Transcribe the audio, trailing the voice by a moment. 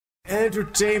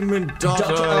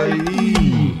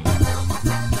Entertainment.ie.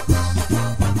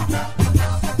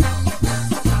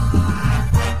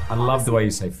 I love the way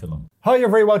you say film. Hi, you're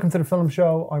very welcome to the film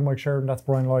show. I'm Mike Sheridan, that's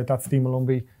Brian Lloyd, that's Steve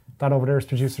Malumbi. That over there is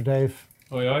producer Dave.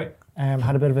 Oi, oi.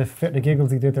 Had a bit of a fit of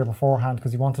giggles he did there beforehand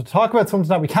because he wanted to talk about something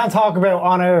that we can't talk about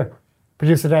on air.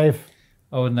 Producer Dave.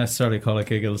 I wouldn't necessarily call it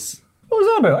giggles. What was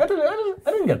that about?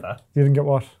 I didn't get that. You didn't get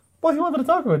what? What he wanted to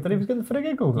talk about? That he was getting for the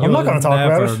giggles. I'm not going to talk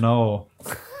about it. No.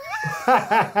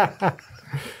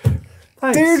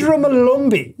 Deirdre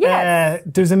Malumbi. Yes.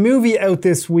 There's a movie out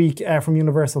this week from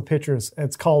Universal Pictures.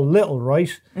 It's called Little,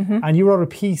 right? Mm-hmm. And you wrote a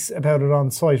piece about it on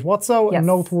site. What's so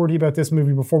noteworthy about this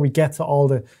movie before we get to all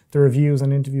the reviews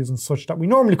and interviews and such that we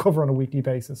normally cover on a weekly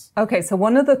basis? Okay, so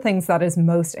one of the things that is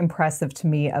most impressive to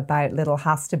me about Little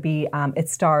has to be it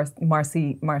stars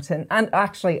Marcy Martin. And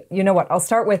actually, you know what? I'll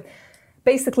start with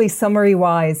basically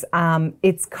summary-wise.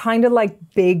 It's kind of like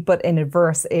Big, but in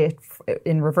reverse. It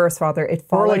follows.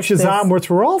 Or like Shazam, which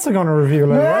we're also going to review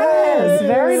later. It's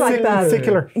very like that.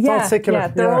 Secular. It's all secular. Yeah,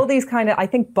 there are all these kind of, I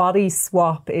think body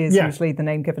swap is usually the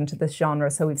name given to this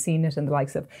genre. So we've seen it in the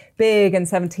likes of Big and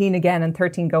 17 again and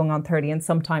 13 going on 30. And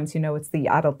sometimes, it's the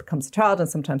adult becomes a child and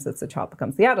sometimes it's the child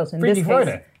becomes the adult. In Freaky this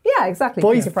Friday. case, yeah, exactly.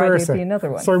 Vice Freaky Friday versa. would be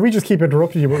another one. Sorry, we just keep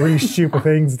interrupting you with really stupid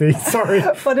things, Dee. Sorry.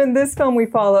 But in this film, we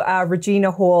follow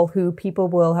Regina Hall, who people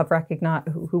will have recognized,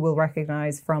 who will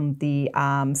recognize from the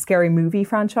Scary Movie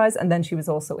franchise, and then she was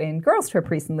also in Girls Trip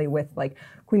recently with like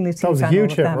Queen Latifah. That was a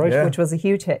huge hit, right? Yeah. Which was a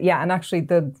huge hit. Yeah, and actually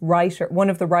one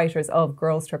of the writers of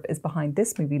Girls Trip is behind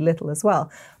this movie, Little, as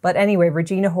well. But anyway,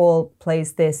 Regina Hall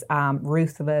plays this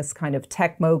ruthless kind of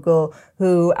tech mogul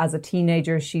who, as a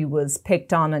teenager, she was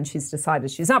picked on, and she's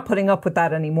decided she's not putting up with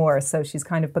that anymore. So she's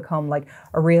kind of become like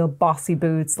a real bossy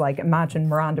boots, like imagine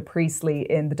Miranda Priestley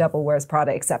in The Devil Wears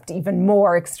Prada, except even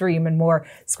more extreme and more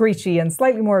screechy and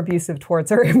slightly more abusive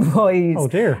towards her employees. Oh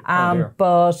dear.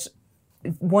 But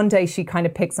one day she kind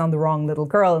of picks on the wrong little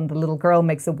girl, and the little girl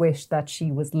makes a wish that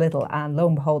she was little, and lo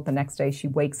and behold, the next day she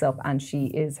wakes up and she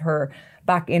is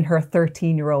back in her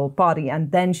 13-year-old body.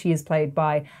 And then she is played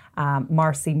by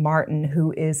Marcy Martin,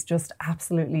 who is just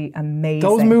absolutely amazing.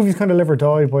 Those movies kind of live or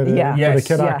die by the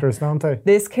kid actors, don't they?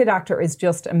 This kid actor is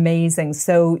just amazing.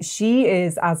 So she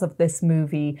is, as of this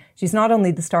movie, she's not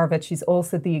only the star of it, she's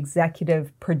also the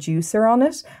executive producer on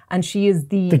it. And she is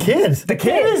the kid? The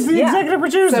kid is the executive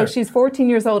producer? So she's 14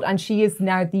 years old and she is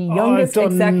now the youngest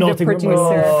executive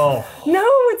producer. No,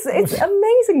 it's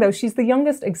amazing though. She's the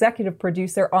youngest executive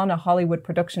producer on a Hollywood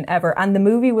production ever. And the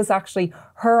movie was actually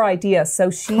her idea.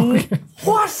 So she...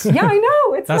 What? Yeah, I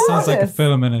know. It's That sounds like a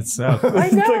film in itself. I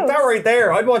know. Like that right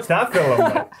there. I'd watch that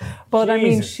film. But I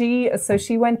mean, she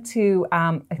went to,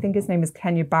 I think his name is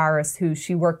Kenya Barris, who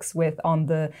she works with on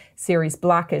the series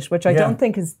Blackish, which I don't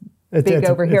think is big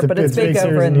over here, but it's big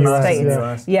over in the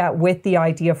States. Yeah, with the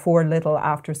idea for Little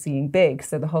after seeing Big.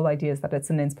 So the whole idea is that it's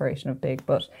an inspiration of Big,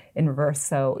 but in reverse.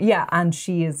 So yeah, and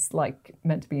she is like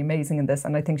meant to be amazing in this,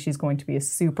 and I think she's going to be a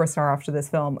superstar after this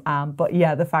film. But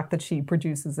yeah, the fact that she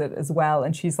produces it as well,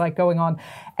 and she's like going on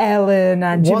Ellen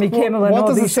and Jimmy Kimmel and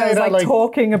all these shows, like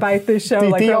talking about this show.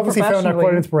 They obviously found that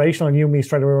quite inspirational, and you and me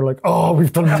straight away were like, oh,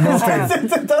 we've done nothing.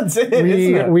 That's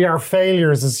it. We are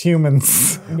failures as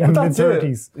humans in the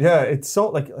 30s. Yeah, it's so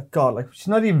like God, like she's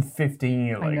not even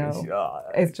 15. Like, I know.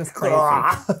 It's just crazy.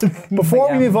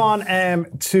 Before we move on I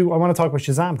want to talk about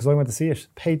Shazam because I went to see it,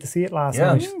 paid to see it last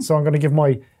night. So I'm going to give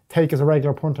my take as a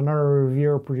regular punt on our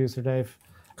reviewer, producer Dave.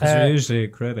 Because you're usually a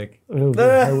critic. How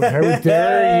dare you?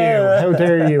 How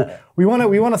dare you? We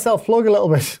want to self-plug a little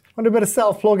bit. Want a bit of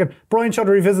self-plugging. Brian Should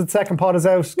Revisit Second Pod is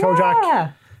out.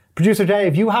 Kojak. Producer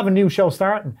Dave, you have a new show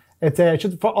starting. It's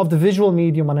of the visual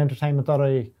medium on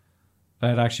entertainment.ie.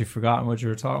 I'd actually forgotten what you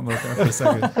were talking about there for a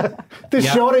second. This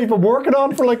show that you've been working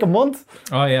on for like a month?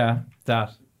 Oh yeah,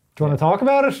 that. Do you want to talk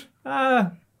about it?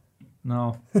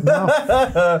 No.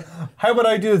 How about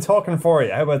I do the talking for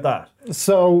you? How about that?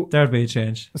 So there'd be a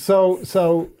change.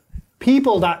 So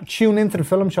people that tune into the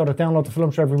film show, that download the film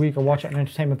show every week or watch it on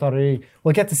entertainment.ie,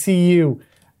 will get to see you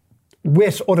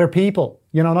with other people.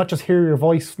 Not just hear your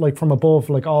voice like from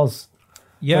above, like Oz.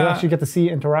 Yeah. They'll actually get to see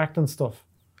you interact and stuff.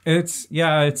 It's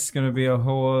going to be a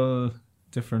whole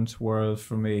different world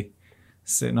for me,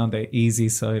 sitting on the easy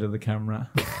side of the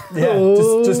camera. Yeah,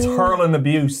 just hurling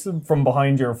abuse from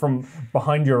behind your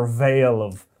veil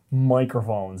of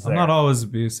microphones. I'm not always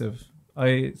abusive.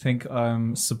 I think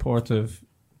I'm supportive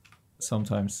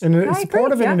sometimes.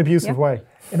 Supportive in an abusive way.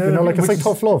 It's like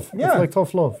tough love. Yeah. It's like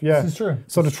tough love. Yeah. This is true.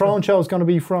 So the Throne show is going to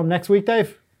be from next week,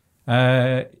 Dave?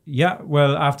 Yeah.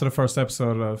 Well, after the first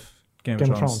episode of Game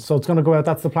of Thrones. So it's going to go out.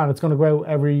 That's the plan. It's going to go out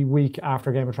every week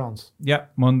after Game of Thrones. Yeah,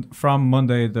 from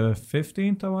Monday the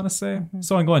 15th, I want to say.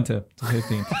 So I'm going to the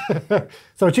 15th.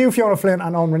 So it's you, Fiona Flynn,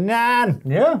 and Owen Renan.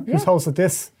 Yeah. Who's hosted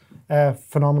this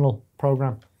phenomenal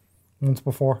program once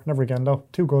before. Never again, though.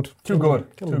 Too good. Too good.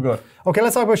 Okay,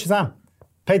 let's talk about Shazam.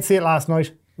 Paid to see it last night.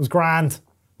 It was grand.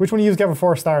 Which one of you gave it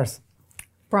 4 stars?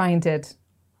 Brian did.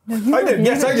 I did.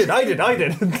 Yes, I did.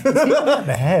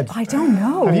 The head. I don't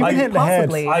know. Have you been hit in the head?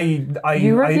 Possibly.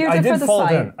 You reviewed it did for the fall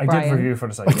site, down. I Brian. did review for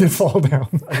the site. I did fall down.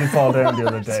 I did fall down the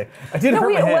other day. I did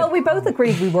hurt my head. Well, we both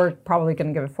agreed we were probably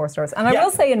going to give it 4 stars. And I will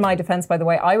say, in my defense, by the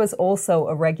way, I was also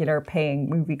a regular paying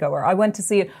moviegoer. I went to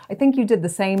see it. I think you did the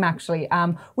same, actually.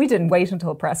 We didn't wait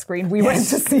until press screen. We went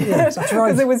to see it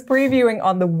because it was previewing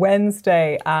on the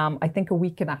Wednesday. I think a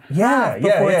week and a half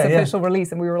before its official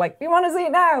release, and we were like, "We want to see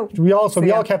it now." We all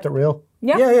kept it real.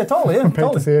 Yeah, totally. Yeah, Paid to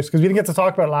totally. see it because we didn't get to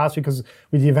talk about it last week because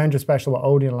we did the Avengers special with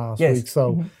Odeon last week.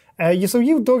 So,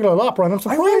 you dug it a lot, Brian. I'm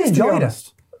surprised. I really to be enjoyed honest.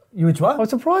 it. You which what? I was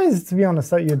surprised, to be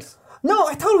honest, that you'd. No,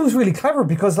 I thought it was really clever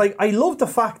because, like, I love the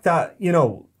fact that,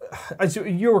 as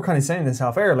you were kind of saying this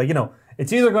half air, like,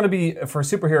 it's either going to be, for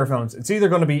superhero films, it's either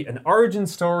going to be an origin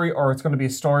story or it's going to be a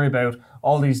story about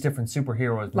all these different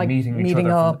superheroes like meeting each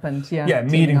other. up and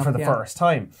meeting for the first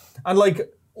time. And,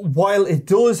 like, while it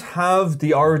does have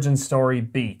the origin story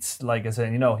beats, like I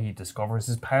said, he discovers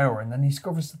his power and then he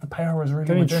discovers that the power is really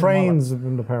Then he within him. trains him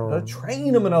in the power. They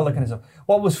train him and all that kind of stuff.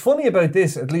 What was funny about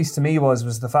this, at least to me,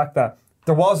 was the fact that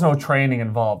there was no training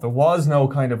involved. There was no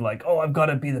kind of like, I've got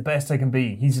to be the best I can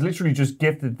be. He's literally just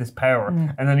gifted this power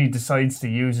and then he decides to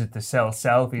use it to sell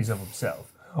selfies of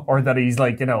himself. Or that he's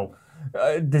like,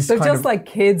 this They're kind just of, like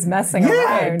kids messing around.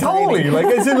 yeah, totally. Really.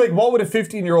 Like, as in, like, what would a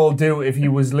 15-year-old do if he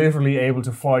was literally able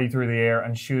to fly through the air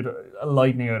and shoot a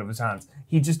lightning out of his hands?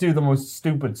 He'd just do the most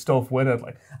stupid stuff with it,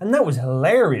 like, and that was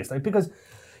hilarious, like, because,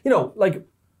 like,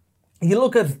 you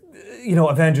look at,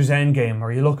 Avengers Endgame,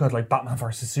 or you look at, like, Batman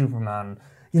versus Superman.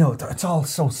 It's all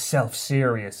so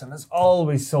self-serious, and it's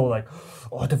always so like,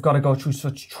 they've got to go through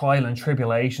such trial and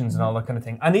tribulations and all that kind of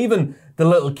thing. And even the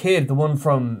little kid, the one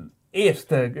from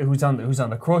who's on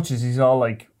the crutches, he's all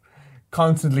like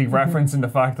constantly referencing the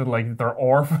fact that like they're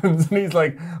orphans, and he's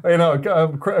like,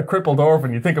 a crippled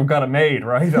orphan. You think I've got it made,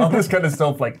 right? All this kind of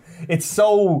stuff. Like, it's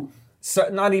so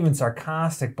not even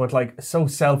sarcastic, but like so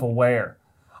self-aware.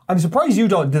 I'm surprised you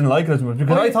didn't like it as much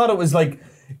because I thought it was like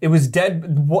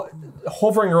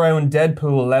hovering around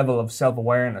Deadpool level of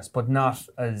self-awareness, but not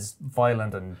as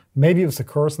violent and. Maybe it was the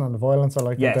cursing and the violence I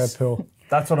like in Deadpool.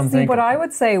 That's what I'm thinking. What I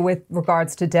would say with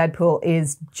regards to Deadpool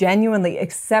is genuinely,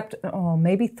 except,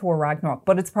 maybe Thor Ragnarok,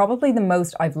 but it's probably the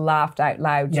most I've laughed out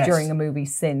loud during a movie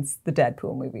since the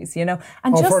Deadpool movies, And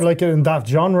for like in that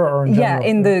genre or in general? Yeah,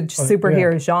 in the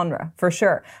superhero genre, for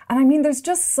sure. And I mean, there's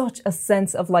just such a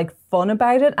sense of like fun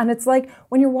about it. And it's like,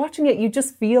 when you're watching it, you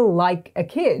just feel like a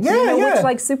kid, which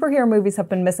like superhero movies have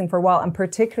been missing for a while, and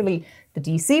particularly the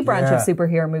DC branch of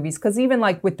superhero movies, because even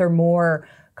like with their more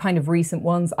kind of recent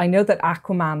ones, I know that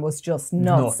Aquaman was just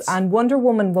nuts. And Wonder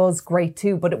Woman was great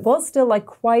too, but it was still like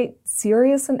quite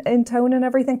serious in tone and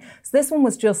everything. So this one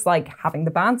was just like having the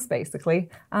bands basically.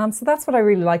 So that's what I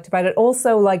really liked about it.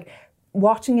 Also, like,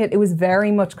 watching it was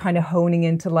very much kind of honing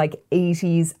into like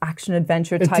 80s action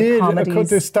adventure type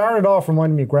comedies. It started off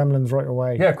reminding me of Gremlins right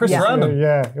away. Yeah, Chris Random.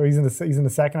 Yeah, he's in the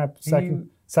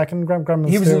second Gremlins.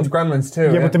 He was in Gremlins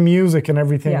too. Yeah, but the music and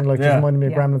everything just reminded me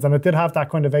of Yeah. Gremlins, and it did have that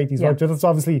kind of 80s vibe. So that's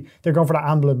obviously they're going for that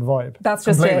Amblin vibe. That's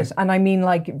just Completely. it. And I mean,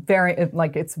 like,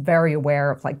 it's very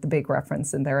aware of like the big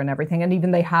reference in there and everything. And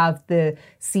even they have the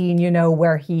scene,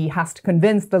 where he has to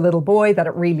convince the little boy that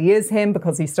it really is him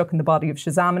because he's stuck in the body of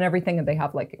Shazam and everything. And they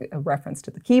have like a reference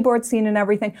to the keyboard scene and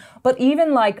everything. But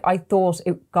even like, I thought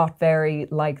it got very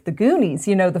like the Goonies,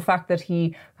 the fact that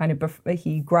he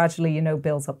gradually,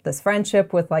 builds up this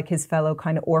friendship with like his fellow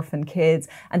kind of orphan kids.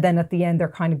 And then at the end, they're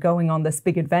kind of going on this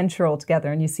big adventure all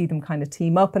together, and you see them kind of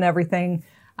team up and everything.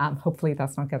 Hopefully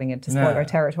that's not getting into spoiler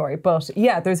territory. But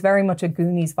yeah, there's very much a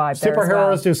Goonies vibe there as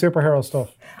well. Superheroes do superhero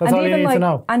stuff. That's all you need to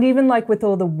know. And even like with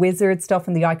all the wizard stuff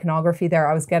and the iconography there,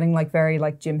 I was getting like very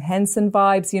like Jim Henson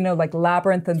vibes, like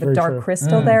Labyrinth and the Dark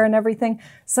Crystal there and everything.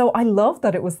 So I love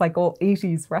that it was like all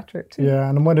 80s retro too. Yeah,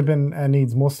 and it might have been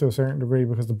needs must to a certain degree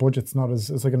because the budget's not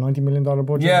as, it's like a $90 million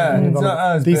budget. Yeah, it's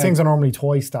not as these big. things are normally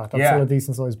twice that. That's still a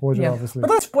decent sized budget, obviously.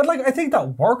 But like, I think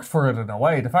that worked for it in a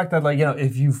way. The fact that like,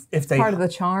 if they part of the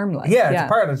charm, like it's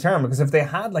part of the charm, because if they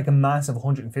had like a massive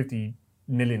 150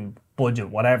 million budget,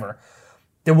 whatever,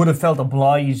 they would have felt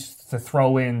obliged to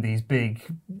throw in these big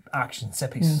action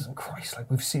set pieces. And Christ, like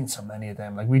we've seen so many of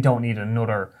them. Like we don't need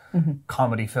another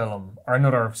comedy film or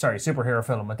superhero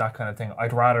film with that kind of thing.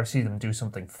 I'd rather see them do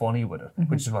something funny with it,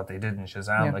 which is what they did in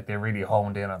Shazam. Yeah. Like they really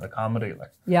honed in on the comedy.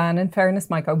 Like yeah, and in fairness,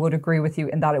 Mike, I would agree with you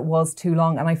in that it was too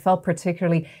long, and I felt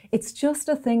particularly it's just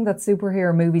a thing that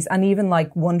superhero movies and even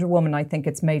like Wonder Woman, I think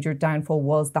its major downfall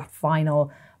was that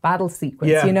final battle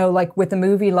sequence. Yeah. You know, like with a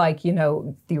movie like, you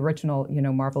know, the original, you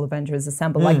know, Marvel Avengers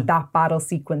Assemble, like that battle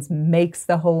sequence makes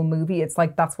the whole movie. It's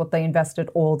like that's what they invested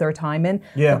all their time in.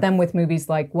 Yeah. But then with movies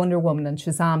like Wonder Woman and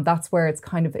Shazam, that's where it's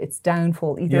kind of its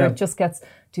downfall. Either it just gets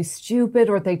too stupid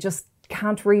or they just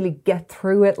can't really get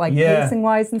through it, like pacing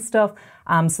wise and stuff.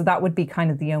 So that would be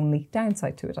kind of the only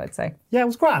downside to it, I'd say. Yeah, it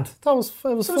was grand. It was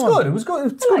fun. it was good. It was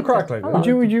good. It's good crack. Like Would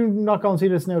you not go and see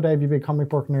this now, Dave? You big comic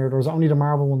book nerd, or is it only the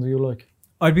Marvel ones you like?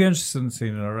 I'd be interested in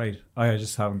seeing it, alright. I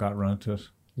just haven't got around to it.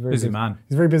 Busy man.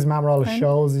 He's a very busy man with all his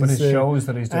shows. But his shows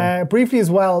that he's doing. Briefly as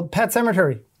well, Pet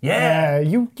Sematary. Yeah.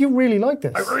 You really like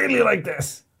this. I really like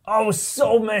this. Oh, it was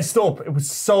so messed up. It was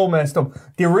so messed up.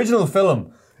 The original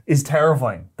film is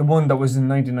terrifying. The one that was in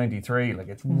 1993. Like,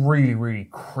 it's really, really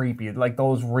creepy. Like,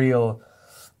 those real...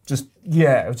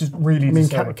 it was just really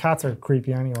disturbing. Cats are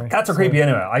creepy anyway. Cats are creepy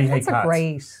anyway. I hate Cats are cats.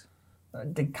 great.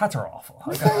 The cats are awful.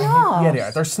 Like, They're not. Yeah, they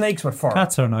are. They're snakes with fur.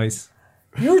 Cats are nice.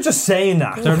 You were just saying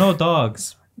that. They're no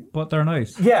dogs, but they're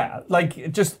nice. Yeah,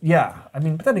 like, just, yeah. I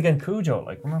mean, but then again, Cujo,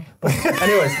 like, remember? But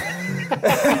anyways.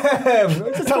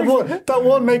 that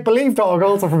one make-believe dog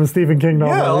also from a Stephen King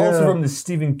novel. Yeah, also from the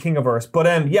Stephen Kingiverse.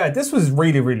 But yeah, this was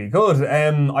really, really good.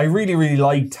 I really, really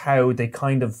liked how they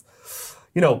kind of,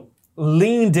 you know,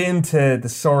 leaned into the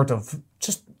sort of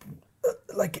just,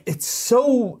 like, it's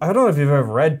so, I don't know if you've ever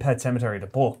read Pet Sematary, the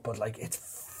book, but like,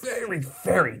 it's very,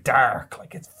 very dark.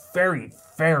 Like, it's very,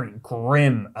 very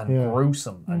grim and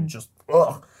gruesome and just,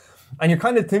 ugh. And you're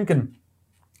kind of thinking,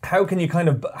 how can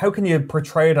you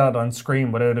portray that on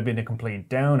screen without it being a complete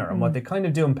downer? And what they kind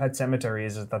of do in Pet Sematary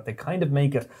is that they kind of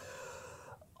make it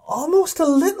almost a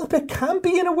little bit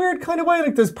campy in a weird kind of way.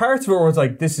 Like, there's parts of it where it's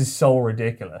like, this is so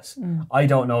ridiculous. I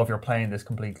don't know if you're playing this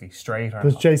completely straight or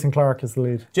There's not. Jason Clarke is the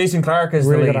lead. Jason Clarke is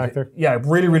Really the lead. good actor. Yeah,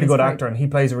 really, really good great. actor, and he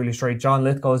plays it really straight. John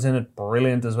Lithgow's in it,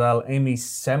 brilliant as well. Amy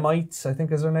Semites, I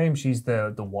think is her name. She's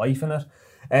the wife in it.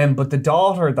 But the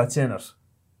daughter that's in it,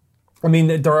 I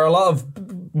mean, there are a lot of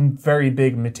very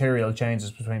big material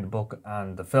changes between the book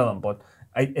and the film, but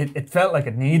it felt like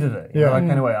it needed it. You know, that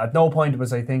kind of way. At no point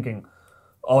was I thinking,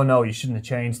 oh no, you shouldn't have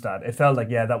changed that. It felt like,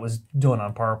 yeah, that was done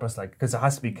on purpose, like, because it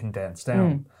has to be condensed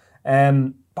down.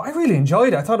 But I really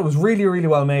enjoyed it. I thought it was really, really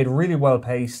well made, really well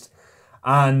paced.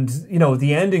 And, you know,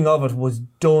 the ending of it was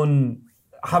done,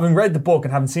 having read the book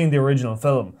and having seen the original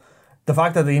film, the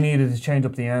fact that they needed to change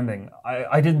up the ending,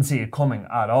 I didn't see it coming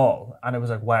at all. And it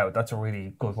was like, wow, that's a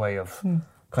really good way of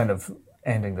kind of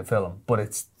ending the film. But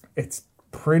it's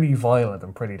pretty violent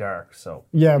and pretty dark. So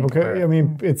Yeah, because I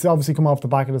mean, it's obviously come off the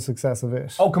back of the success of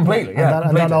it. Oh, completely, yeah.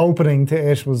 And that opening to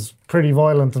it was pretty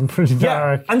violent and pretty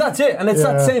dark. And that's it. And it's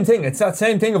that same thing. It's that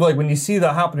same thing of like when you see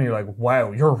that happening, you're like,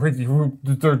 wow, you're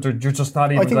just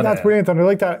not even. I think that's brilliant, and I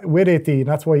like that with it.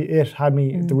 That's why it had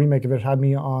me. The remake of it had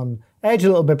me on edge a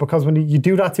little bit, because when you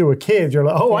do that to a kid, you're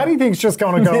like, oh, anything's just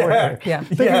going to go.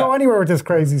 They can go anywhere with this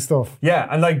crazy stuff. Yeah,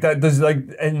 and like that, there's like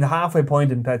in the halfway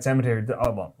point in Pet Sematary, I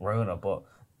won't ruin it, but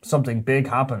something big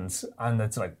happens, and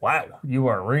it's like, wow, you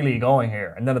are really going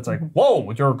here, and then it's like,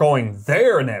 whoa, you're going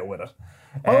there now with it.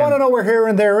 I want to know where here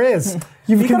and there is.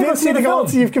 You've convinced me to go and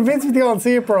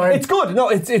see it, Brian. It's good. No,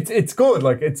 it's good.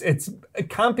 Like it's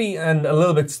campy and a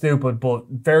little bit stupid, but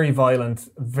very violent,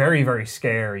 very, very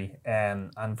scary,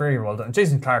 and very well done.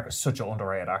 Jason Clarke is such an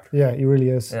underrated actor. Yeah, he really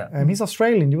is. Yeah. He's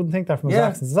Australian. You wouldn't think that from his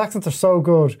accents. His accents are so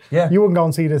good. Yeah. You wouldn't go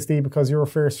and see this, Dee, because you're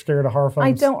scared of horror films.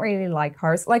 I don't really like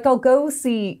horrors. Like, I'll go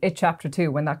see It Chapter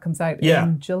 2 when that comes out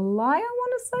in July, I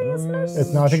want to say, isn't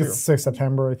it? I think it's 6th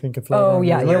September. I think it's later. Oh,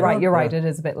 yeah, you're right. It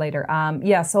is a bit later.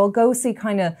 So I'll go see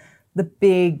kind of the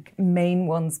big main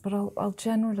ones, but I'll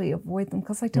generally avoid them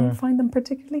because I don't find them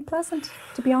particularly pleasant,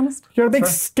 to be honest. You're a big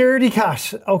scaredy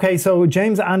cat. Okay, so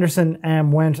James Anderson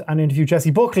went and interviewed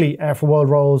Jessie Buckley for Wild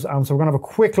Rose. So we're going to have a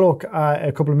quick look at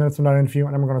a couple of minutes from that interview,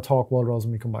 and then we're going to talk Wild Rose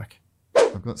when we come back.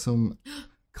 I've got some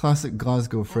classic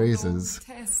Glasgow phrases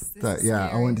that,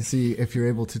 I want to see if you're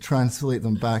able to translate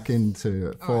them back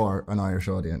into for an Irish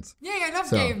audience. Yeah, I love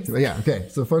games. Yeah, okay.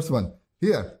 So the first one.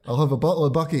 Here, I'll have a bottle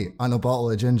of Bucky and a bottle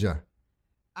of ginger.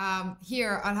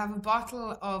 Here, I'll have a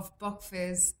bottle of Buck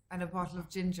Fizz and a bottle of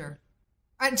ginger.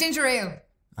 Ginger ale.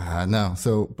 No.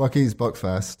 So Bucky's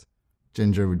Buckfast.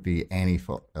 Ginger would be any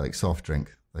like soft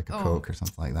drink, like a Coke or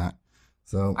something like that.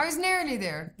 So I was nearly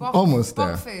there. Almost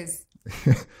there. Buck fizz.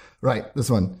 Right, this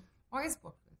one. Why is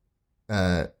buck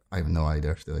fizz? I have no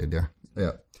idea.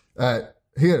 Yeah.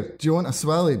 Here, do you want a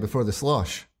swally before the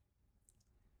slosh?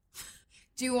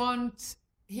 Do you want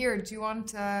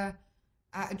a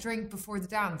drink before the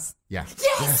dance? Yeah.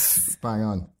 Yes. Bang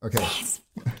on. Okay. Yes.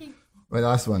 Right,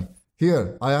 last one.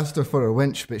 Here, I asked her for a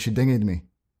winch, but she dinged me.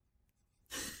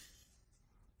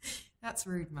 That's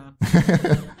rude, man.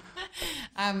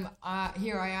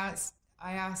 Here, I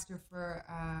asked her for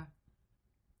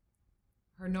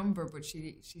her number, but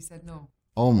she said no.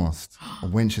 Almost. A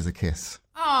winch is a kiss.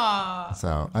 Aww.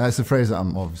 So that's a phrase that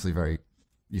I'm obviously very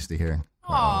used to hearing.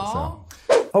 Aww.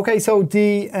 Okay, so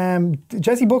the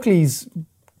Jessie Buckley's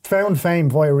found fame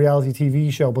via a reality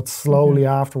TV show, but slowly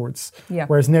afterwards. Yeah.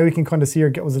 Whereas now you can kind of see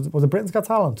her. Was it Britain's Got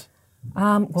Talent?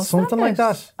 Something like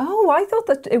that. Oh, I thought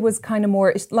that it was kind of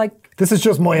more like. This is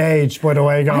just my age, by the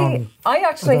way. I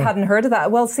actually hadn't heard of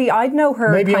that. Well, see, I'd know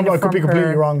her. Maybe kind I of could be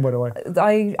completely wrong, by the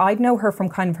way. I'd know her from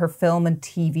kind of her film and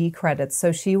TV credits.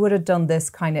 So she would have done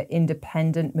this kind of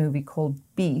independent movie called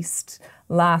Beast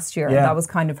last year. Yeah. That was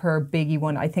kind of her biggie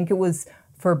one. I think it was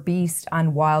for Beast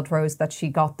and Wild Rose that she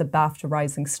got the BAFTA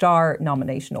Rising Star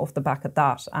nomination off the back of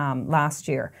that last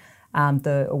year.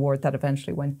 The award that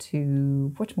eventually went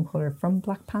to, whatchamacallit, from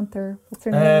Black Panther? What's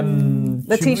her name?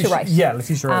 Letitia Wright. Yeah,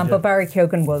 Letitia Wright. But Barry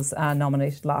Keoghan was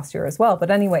nominated last year as well.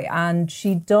 But anyway, and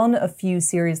she'd done a few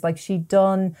series, like she'd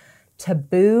done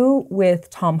Taboo with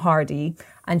Tom Hardy,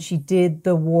 and she did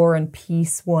the War and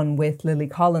Peace one with Lily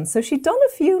Collins. So she'd done a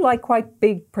few like quite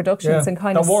big productions and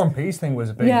kind of... The War and Peace thing was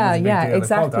a big deal.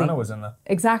 Exactly. Paul Dano was in that.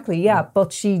 Exactly, yeah.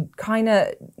 But she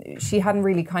hadn't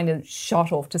really kind of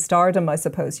shot off to stardom, I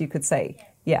suppose you could say,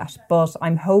 yet. But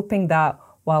I'm hoping that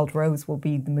Wild Rose will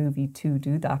be the movie to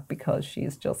do that because she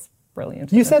is just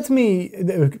brilliant. You said to me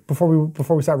before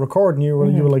we started recording, you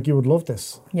were like, you would love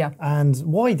this. Yeah. And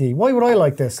why, Dee? Why would I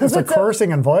like this? Is there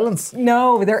cursing and violence?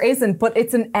 No, there isn't, but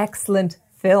it's an excellent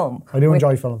film. I do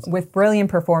enjoy films. With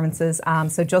brilliant performances.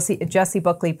 So Jessie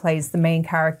Buckley plays the main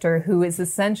character, who is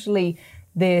essentially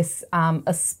this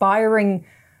aspiring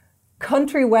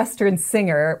country western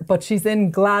singer, but she's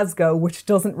in Glasgow, which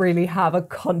doesn't really have a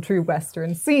country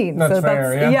western scene. That's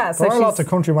fair, yeah. So there are lots of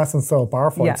country western style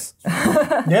bar fights.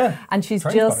 Yeah. And she's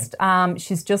just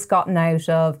gotten out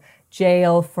of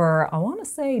jail for, I want to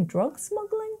say, drug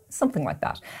smuggling, something like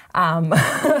that.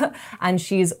 And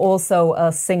she's also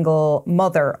a single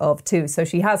mother of two. So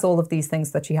she has all of these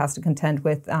things that she has to contend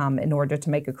with in order to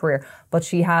make a career. But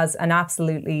she has an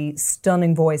absolutely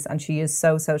stunning voice and she is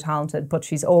so, so talented. But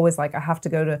she's always like, I have to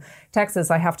go to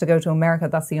Texas. I have to go to America.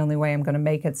 That's the only way I'm going to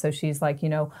make it. So she's like,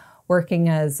 working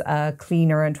as a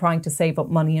cleaner and trying to save up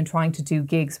money and trying to do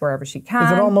gigs wherever she can.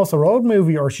 Is it almost a road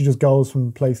movie or she just goes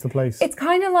from place to place? It's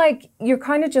kind of like, you're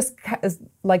kind of just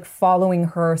like following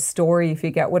her story, if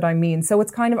you get what I mean. So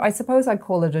it's kind of, I suppose I'd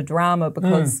call it a drama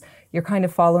because you're kind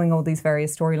of following all these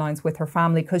various storylines with her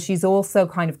family because she's also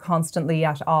kind of constantly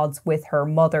at odds with her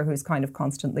mother, who's kind of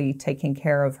constantly taking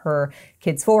care of her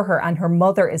kids for her. And her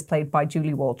mother is played by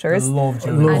Julie Walters. I love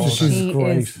Julie Walters. She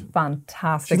is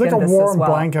fantastic. She's like in a this warm as well.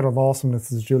 blanket of awesomeness,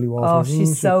 is Julie Walters. Oh,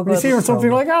 she's so good. You see her in something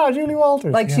like, Julie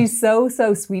Walters. Like she's so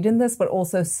sweet in this, but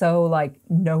also so like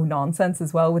no nonsense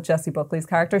as well with Jessie Buckley's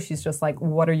character. She's just like,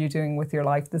 what are you doing with your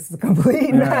life? This is a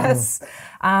complete mess.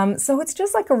 So it's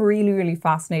just like a really, really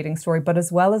fascinating story. But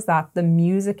as well as that, the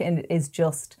music in it is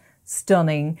just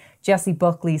stunning. Jessie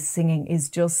Buckley's singing is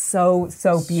just so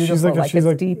beautiful.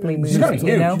 It's deeply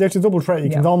moving. There's a double threat.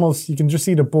 You can just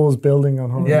see the buzz building on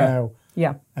her now.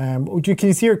 Yeah. Can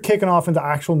you see her kicking off into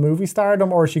actual movie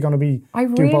stardom, or is she going to be? I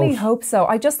really hope so.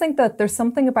 I just think that there's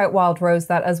something about Wild Rose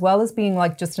that, as well as being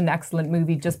like just an excellent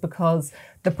movie, just because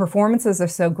the performances are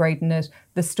so great in it,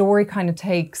 the story kind of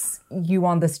takes you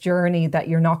on this journey that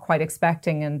you're not quite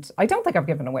expecting. And I don't think I've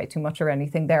given away too much or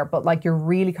anything there, but like you're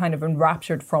really kind of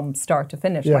enraptured from start to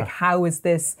finish. Yeah. Like, how is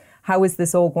this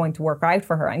all going to work out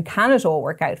for her? And can it all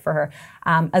work out for her?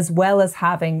 As well as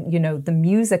having, the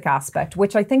music aspect,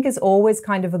 which I think is always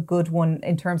kind of a good one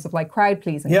in terms of like crowd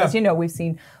pleasing. Because, we've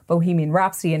seen Bohemian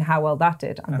Rhapsody and how well that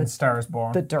did. And Star is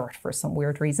Born. The Dirt for some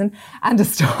weird reason. And A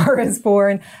Star is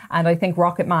Born. And I think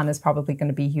Rocket Man is probably going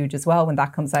to be huge as well when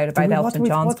that comes out about Elton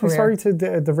John's career. Sorry to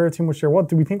divert too much here. What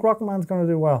do we think Rocket Man's going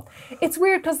to do well? It's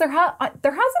weird because there hasn't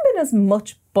been as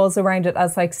much buzz around it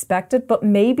as I expected, but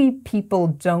maybe people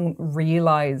don't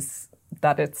realise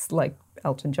that it's like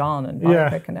Elton John and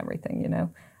biopic and everything,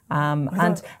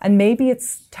 And maybe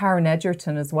it's Taron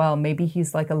Egerton as well. Maybe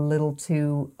he's like a little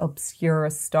too obscure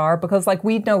a star because like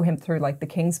we'd know him through like the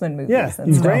Kingsman movies. Yeah,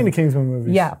 he's great in the Kingsman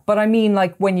movies. Yeah, but I mean,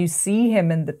 like when you see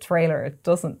him in the trailer, it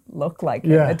doesn't look like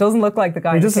him. It doesn't look like the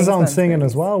guy. He does his own Kingsman singing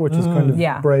movies. as well, which is kind of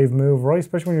a brave move, right?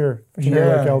 Especially when you're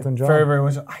like Elton John. Very, very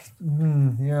much.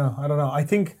 I don't know. I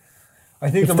think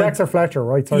it's Dexter Fletcher,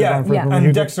 right?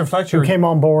 And Dexter Fletcher who came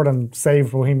on board and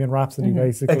saved Bohemian Rhapsody,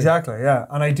 basically. Exactly, yeah.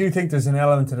 And I do think there's an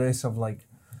element to this of like,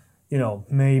 you know,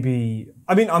 maybe.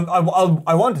 I mean, I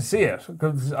want to see it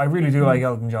because I really do like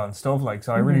Elton John stuff, like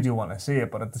so. I really do want to see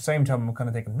it, but at the same time, I'm kind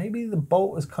of thinking maybe the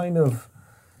boat is kind of.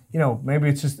 You know,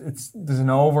 maybe there's an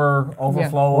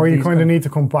overflow. Or you kind of need to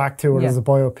come back to it as a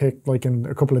biopic, like in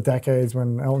a couple of decades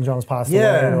when Elton John's passed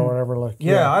away or whatever. Like,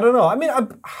 I don't know. I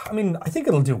mean, I think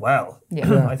it'll do well.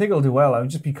 Yeah, I think it'll do well. I would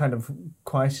just be kind of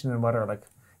questioning whether, like,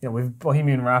 you know, we've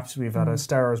Bohemian Rhapsody, we've had A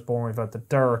Star Is Born, we've had The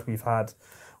Dirt, we've had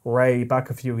Ray back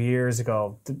a few years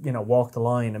ago. You know, Walk the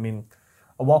Line. I mean.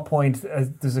 At what point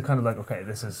does it kind of like, okay,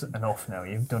 this is enough now?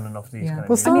 You've done enough of these kind of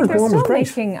movies. I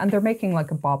mean, they're making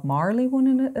like a Bob Marley one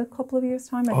in a couple of years'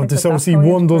 time. See,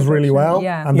 one does really well,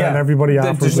 and then everybody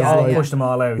afterwards just like, push them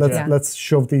all out. Let's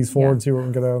shove these forward and see what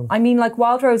we can get out. I mean, like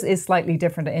Wildrose is slightly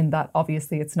different in that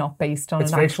obviously it's not based on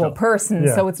an actual person,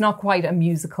 so it's not quite a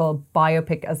musical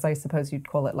biopic, as I suppose you'd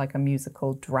call it, like a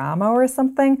musical drama or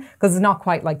something, because it's not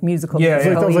quite like musical either.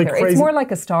 It's more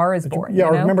like A Star Is Born. Yeah,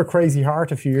 I remember Crazy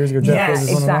Heart a few years ago. Jeff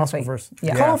Bridges won an Oscar for us.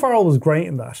 Colin Farrell was great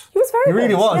in that. He was very good. He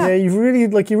really was. Yeah,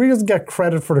 he really doesn't get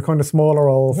credit for the kind of smaller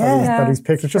roles that he's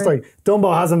picked. It's just like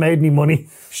Dumbo hasn't made any money.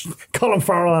 Colin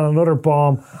Farrell on another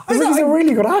bomb. He's a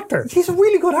really good actor. He's a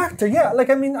really good actor. Yeah, like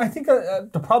I mean, I think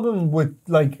the problem with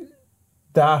like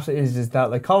that is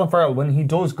that like Colin Farrell, when he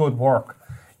does good work,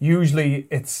 usually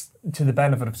it's to the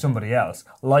benefit of somebody else.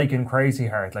 Like in Crazy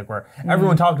Heart, like where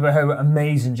everyone talked about how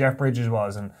amazing Jeff Bridges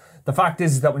was, and the fact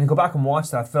is that when you go back and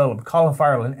watch that film, Colin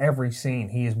Farrell in every scene,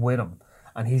 he is with him.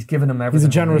 And he's given him everything. He's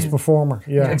a generous performer.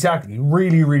 Yeah. Exactly.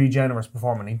 Really, really generous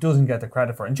performer. And he doesn't get the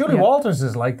credit for it. And Julie Walters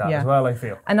is like that as well, I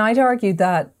feel. And I'd argue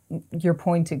that your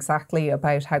point exactly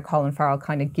about how Colin Farrell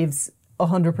kind of gives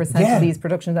 100% of these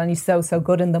productions, and he's so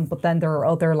good in them, but then there are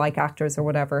other like actors or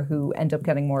whatever who end up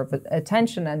getting more of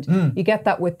attention, and you get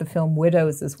that with the film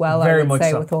Widows as well. Very I would much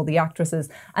say so. With all the actresses,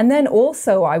 and then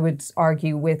also I would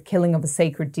argue with Killing of a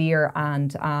Sacred Deer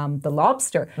and The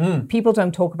Lobster. People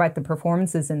don't talk about the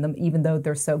performances in them, even though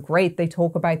they're so great. They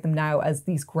talk about them now as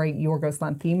these great Yorgos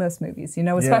Lanthimos movies, you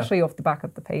know, especially off the back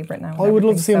of The Favourite now. I would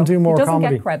love to see him do more comedy. He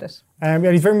doesn't get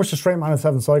credit. He's very much a straight man in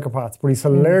Seven Psychopaths, but he's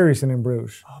hilarious in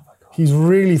Bruges. Oh my God. He's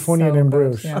really funny in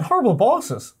Bruges. And Horrible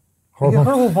Bosses.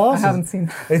 Horrible Bosses. I haven't seen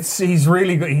that. He's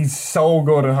really good. He's so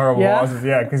good at Horrible Bosses.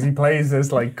 Yeah, because he plays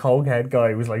this like cokehead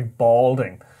guy who's like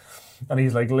balding. And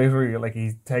he's like literally like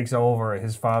he takes over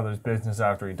his father's business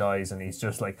after he dies, and he's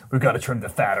just like, we've got to trim the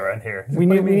fat around here. We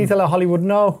need to let Hollywood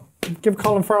know. Give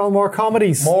Colin Farrell more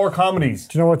comedies. More comedies.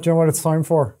 Do you know what it's time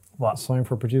for? What? It's time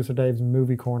for Producer Dave's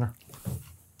Movie Corner.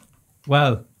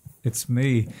 Well, it's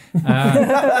me. We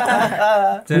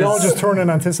all just turn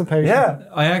in anticipation. Yeah.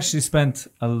 I actually spent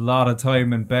a lot of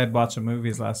time in bed watching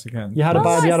movies last weekend. You had a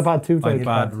bad tooth. Like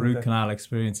bad root canal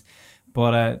experience.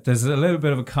 But there's a little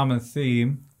bit of a common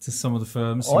theme to some of the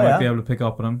films. You might be able to pick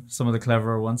up on them. Some of the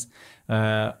cleverer ones.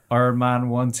 Iron Man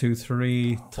 1, 2,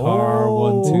 3. Thor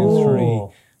 1, 2, 3.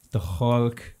 The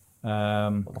Hulk.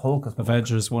 The Hulk is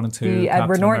Avengers 1 and 2. The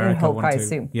Edward Norton America, Hulk, 1 I and 2.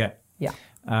 assume. Yeah.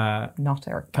 Not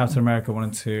Eric. Captain America 1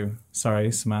 and 2.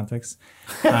 Sorry, semantics.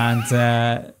 And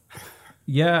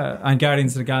and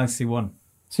Guardians of the Galaxy 1.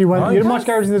 So you didn't watch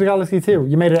Guardians of the Galaxy 2?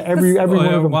 You made it every one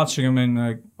of them. Watching them in Two,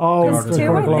 I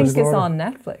think, is on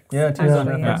Netflix. Yeah, 2's on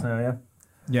Netflix now,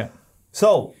 Yeah.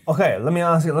 So, okay, let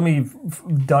me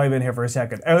dive in here for a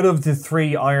second. Out of the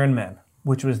 3 Iron Men,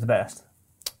 which was the best?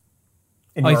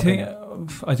 I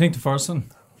think the first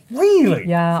one. Really?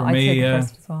 Yeah, I'd say the me,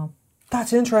 first as well.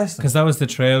 That's interesting. Because that was the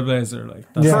trailblazer. Like,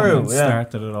 that's True, what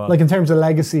started it all. Like in terms of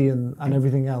legacy and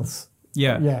everything else.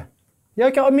 Yeah. I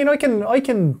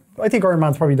think Iron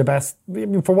Man's probably the best. I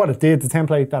mean, for what it did, the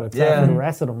template that it set for the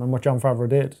rest of them, and what Jon Favreau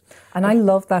did. And I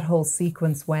love that whole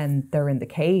sequence when they're in the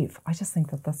cave. I just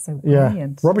think that that's so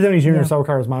brilliant. Robert Downey Jr. is so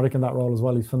charismatic in that role as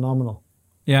well. He's phenomenal.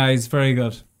 Yeah, he's very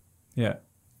good. Yeah.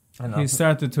 He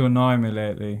started to annoy me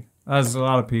lately, as a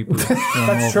lot of people.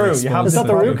 That's true. Is that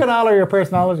the root canal or your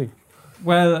personality?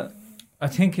 Well, I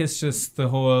think it's just the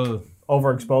whole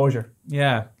overexposure.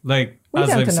 Yeah, like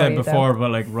as I've said before, but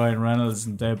like Ryan Reynolds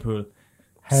and Deadpool,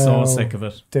 so sick of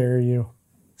it. Dare you?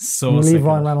 So leave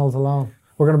Ryan Reynolds alone.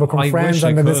 We're going to become friends,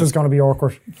 and then this is going to be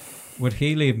awkward. Would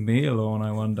he leave me alone,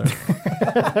 I wonder?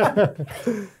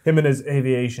 Him and his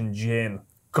aviation gin.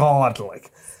 God,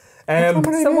 like. So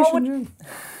what would...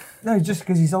 No, just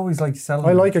because he's always like selling.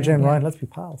 I like your gin, Ryan. Let's be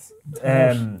pals.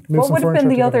 What would have been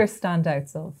the other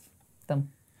standouts of them?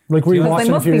 Like Because rewatching they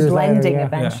must a few be years blending later,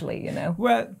 eventually, you know.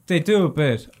 Well, they do a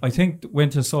bit. I think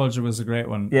Winter Soldier was a great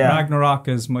one. Yeah. Ragnarok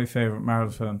is my favourite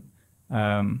Marvel film.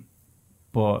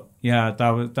 But yeah,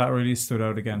 that really stood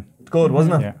out again. Good,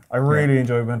 wasn't it? Yeah. I really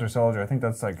enjoyed Winter Soldier. I think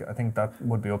that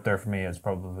would be up there for me as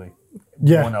probably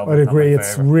Yeah, one of I'd if not my agree.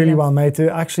 It's favourite. really well made.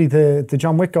 Actually, the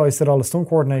John Wick guys did all the stunt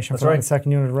coordination for right. the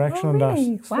second unit direction on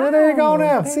really? that. So there you go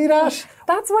now. There See you that?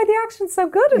 That's why the action's so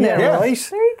good in it. Yeah, right.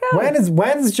 There you go.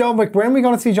 When's John Wick? When are we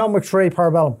going to see John Wick 3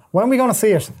 Parabellum? When are we going to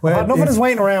see it? I've had enough of this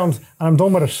waiting around, and I'm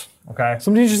done with it. Okay.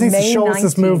 Somebody just needs to May show us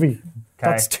this 19th. movie.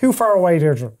 That's too far away,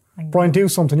 Deirdre. Brian, do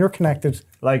something. You're connected.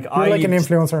 Like You're like an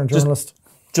influencer and journalist.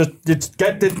 Just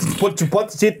get this. Want to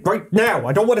see it right now.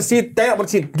 I don't want to see it there. I want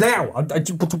to see it now. I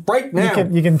just want to right now.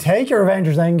 You can take your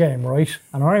Avengers Endgame, right?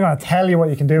 And I'm only going to tell you what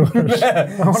you can do with it.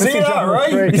 I wanna See that, John Wick right?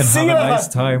 3. You can See have a that? nice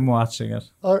time watching it.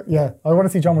 Yeah, I want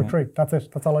to see John Wick 3. That's it.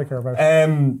 That's all I care about.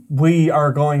 We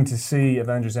are going to see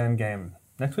Avengers Endgame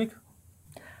next week.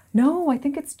 No, I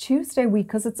think it's Tuesday week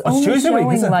because it's it's only Tuesday week,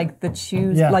 showing is it? like the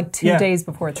Tuesday, Yeah. like 2 Yeah. days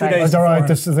before it's 2 out. days. It's all right. before.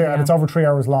 This is it, and it's over 3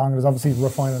 hours long. There's obviously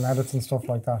refining edits and stuff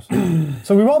like that.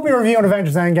 So we won't be reviewing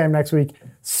Avengers Endgame next week.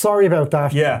 Sorry about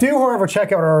that. Yeah. Do, however,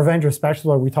 check out our Avengers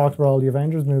special where we talked about all the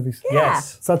Avengers movies.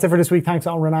 Yes. So that's it for this week. Thanks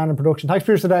to Renan in production. Thanks,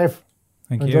 Pierce, to Dave.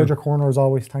 Thank I you. enjoyed your corner as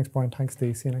always. Thanks, Brian. Thanks,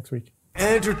 Dee. See you next week.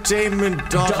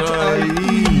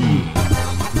 Entertainment.ie.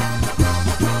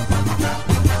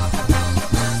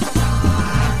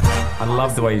 I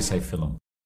love the way you say film.